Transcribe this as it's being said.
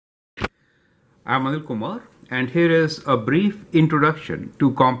I'm Anil Kumar, and here is a brief introduction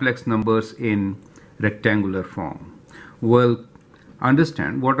to complex numbers in rectangular form. We'll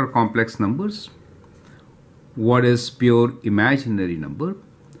understand what are complex numbers, what is pure imaginary number,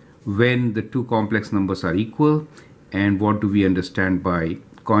 when the two complex numbers are equal, and what do we understand by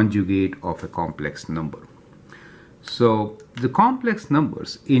conjugate of a complex number. So, the complex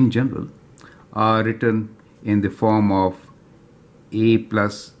numbers in general are written in the form of a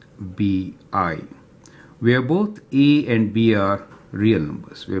plus bi, where both a and b are real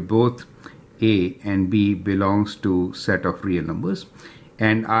numbers, where both a and b belongs to set of real numbers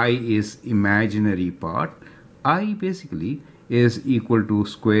and I is imaginary part. I basically is equal to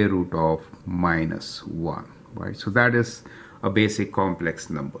square root of minus 1, right? So that is a basic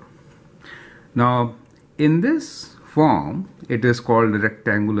complex number. Now, in this form, it is called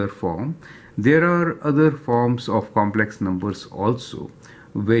rectangular form. There are other forms of complex numbers also,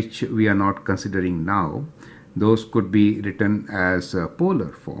 which we are not considering now. Those could be written as a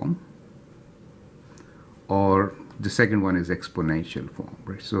polar form, or the second one is exponential form,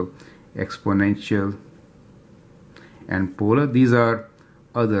 right? So, exponential and polar, these are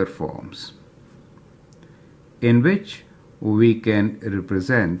other forms in which we can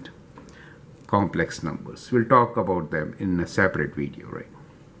represent complex numbers. We'll talk about them in a separate video, right?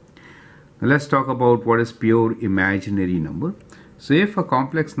 Now let's talk about what is pure imaginary number. So if a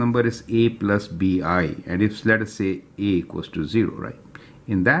complex number is a plus bi, and if let us say a equals to 0, right?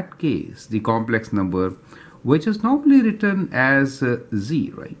 In that case, the complex number, which is normally written as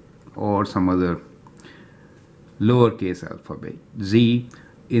z, right? Or some other lowercase alphabet, z,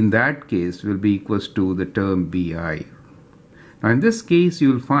 in that case will be equals to the term bi. Now in this case,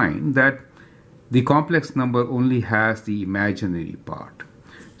 you will find that the complex number only has the imaginary part.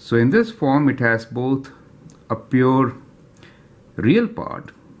 So in this form, it has both a pure real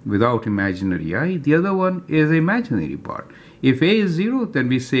part without imaginary I. The other one is the imaginary part. If a is 0, then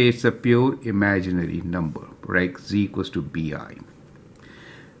we say it's a pure imaginary number, right? Z equals to bi.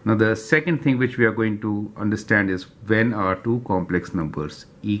 Now the second thing which we are going to understand is when are two complex numbers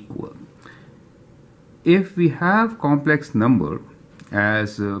equal. If we have complex number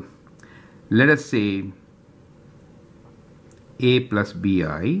as let us say a plus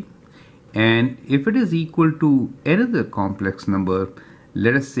bi, and if it is equal to another complex number,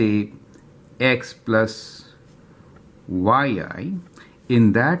 let us say x plus yi,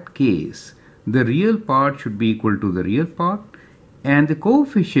 in that case the real part should be equal to the real part and the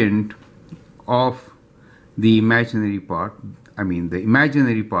coefficient of the imaginary part, the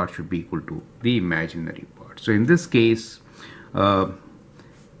imaginary part should be equal to the imaginary part. So in this case, a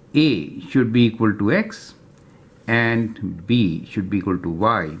should be equal to x and b should be equal to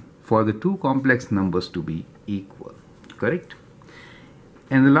y for the two complex numbers to be equal, correct?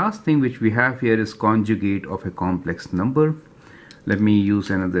 And the last thing which we have here is conjugate of a complex number. Let me use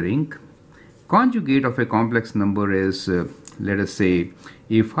another ink. Conjugate of a complex number is, let us say,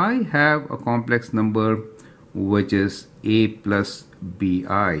 if I have a complex number which is a plus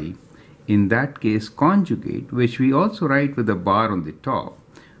bi, in that case conjugate, which we also write with a bar on the top,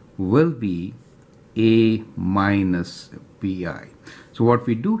 will be a minus bi. So what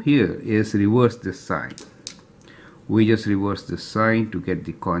we do here is reverse this sign. We just reverse this sign to get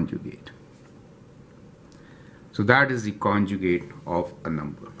the conjugate. So that is the conjugate of a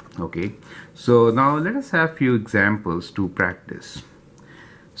number. Okay, so now let us have few examples to practice.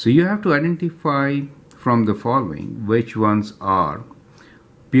 So you have to identify from the following which ones are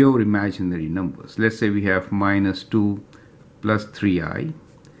pure imaginary numbers. Let's say we have minus 2 plus 3i.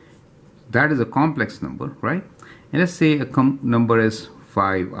 That is a complex number, right? And let's say a number is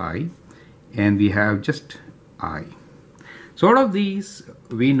 5i and we have just I. So out of these,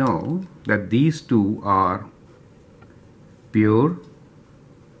 we know that these two are pure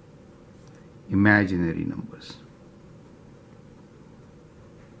imaginary numbers.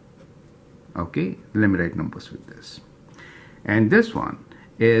 Okay, let me write numbers with this. And this one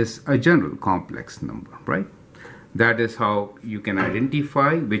is a general complex number, right? That is how you can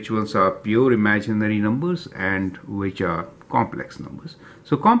identify which ones are pure imaginary numbers and which are complex numbers.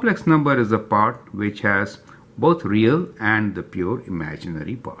 So complex number is the part which has both real and the pure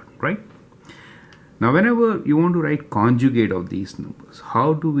imaginary part, right? Now whenever you want to write conjugate of these numbers,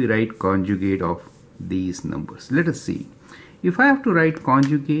 how do we write conjugate of these numbers? Let us see. If I have to write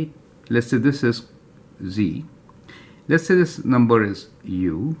conjugate, let's say this is z, let's say this number is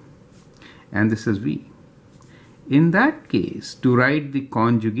u and this is v. In that case, to write the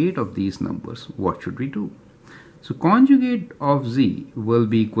conjugate of these numbers, what should we do? So conjugate of z will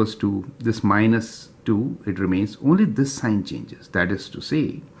be equals to this minus 2, it remains, only this sign changes. That is to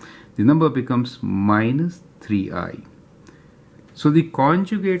say, the number becomes minus 3i. So the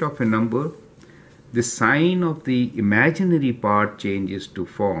conjugate of a number, the sign of the imaginary part changes to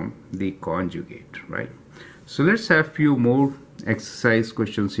form the conjugate, right? So let's have few more exercise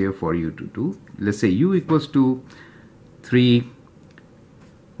questions here for you to do. Let's say u equals to 3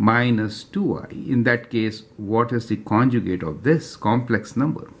 minus 2i. In that case, what is the conjugate of this complex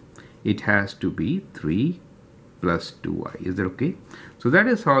number? It has to be 3 plus 2i. Is that okay? So that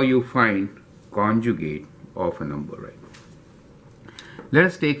is how you find conjugate of a number, right? Let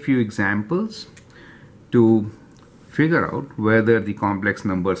us take few examples to figure out whether the complex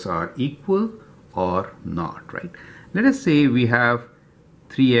numbers are equal or not, right? Let us say we have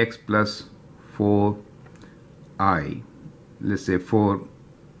 3x plus 4i, let's say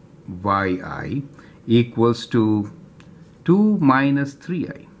 4yi equals to 2 minus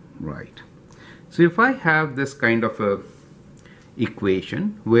 3i, right? So if I have this kind of a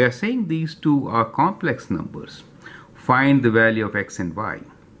equation, we are saying these two are complex numbers. Find the value of x and y.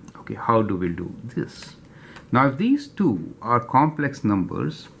 Okay, how do we do this? Now if these two are complex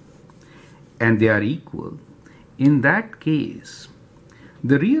numbers and they are equal, in that case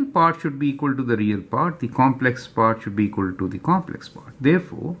the real part should be equal to the real part, the complex part should be equal to the complex part.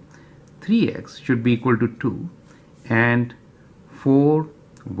 Therefore 3x should be equal to 2 and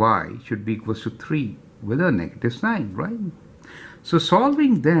 4y should be equal to 3 with a negative sign, right? So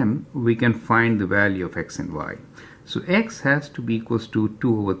solving them, we can find the value of x and y. So x has to be equals to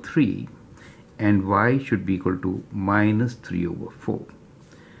 2 over 3 and y should be equal to minus 3 over 4.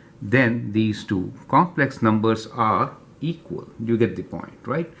 Then these two complex numbers are equal. You get the point,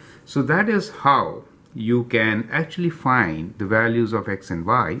 right? So that is how you can actually find the values of x and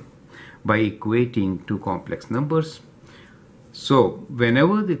y by equating two complex numbers. So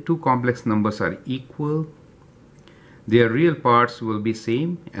whenever the two complex numbers are equal, their real parts will be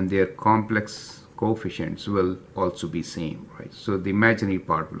same and their complex coefficients will also be same, right? So the imaginary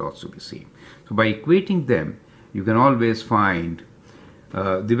part will also be same. So by equating them, you can always find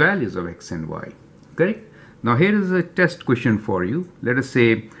the values of x and y, correct? Now here is a test question for you. Let us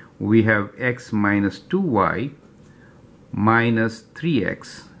say we have x minus 2y minus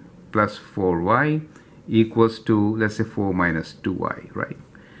 3x plus 4y equals to, let's say, 4 minus 2y, right?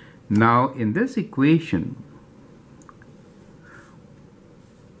 Now in this equation,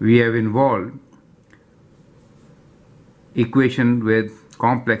 we have involved equation with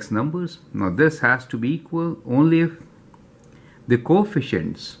complex numbers. Now this has to be equal only if the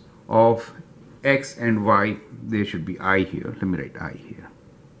coefficients of x and y, there should be I here. Let me write I here.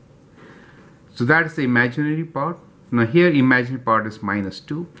 So that is the imaginary part. Now here imaginary part is minus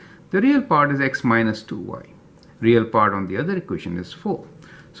 2. The real part is x minus 2y. Real part on the other equation is 4.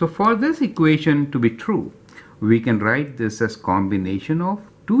 So for this equation to be true, we can write this as combination of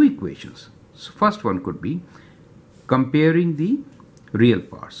two equations. So first one could be comparing the real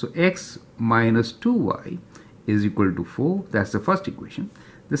parts. So x minus 2y is equal to 4. That's the first equation.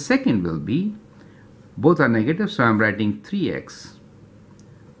 The second will be, both are negative, so I'm writing 3x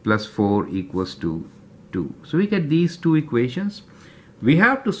plus 4 equals to 2. So we get these two equations. We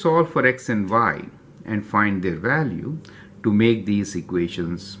have to solve for x and y and find their value to make these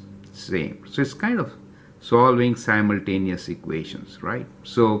equations same. So it's kind of solving simultaneous equations, right?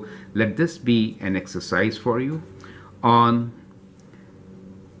 So let this be an exercise for you on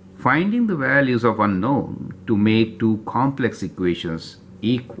finding the values of unknown to make two complex equations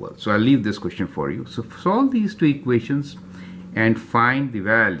equal. So I'll leave this question for you. So solve these two equations and find the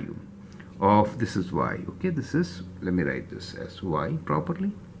value of, this is y, okay, this is, let me write this as y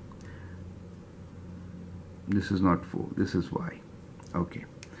properly. This is not 4, this is y, okay.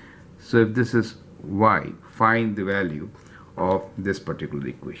 So if this is y, find the value of this particular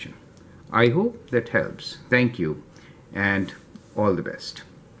equation. I hope that helps. Thank you and all the best.